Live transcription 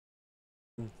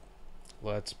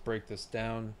let's break this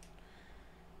down.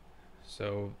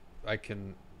 So I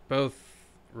can both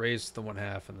raise to the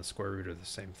 1/2 and the square root are the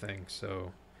same thing.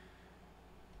 So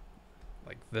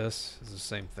like this is the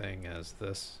same thing as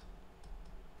this.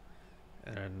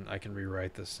 And I can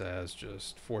rewrite this as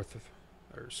just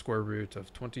square root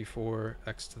of 24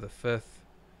 x to the 5th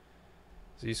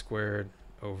z squared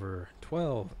over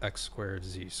 12 x squared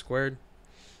z squared.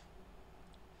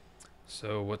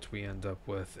 So what we end up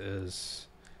with is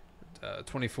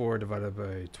 24 divided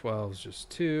by 12 is just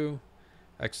 2.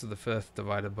 X to the 5th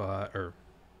divided by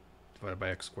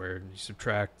x squared. You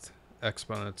subtract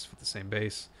exponents with the same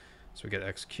base, so we get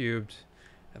x cubed.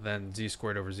 And then z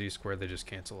squared over z squared, they just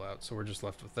cancel out. So we're just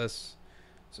left with this.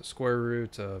 So square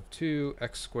root of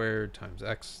 2x squared times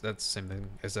x, that's the same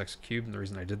thing as x cubed. And the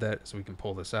reason I did that is so we can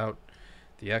pull this out,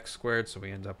 the x squared. So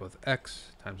we end up with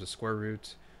x times the square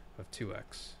root of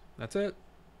 2x. That's it.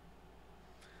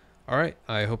 All right,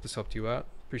 I hope this helped you out.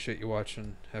 Appreciate you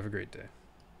watching. Have a great day.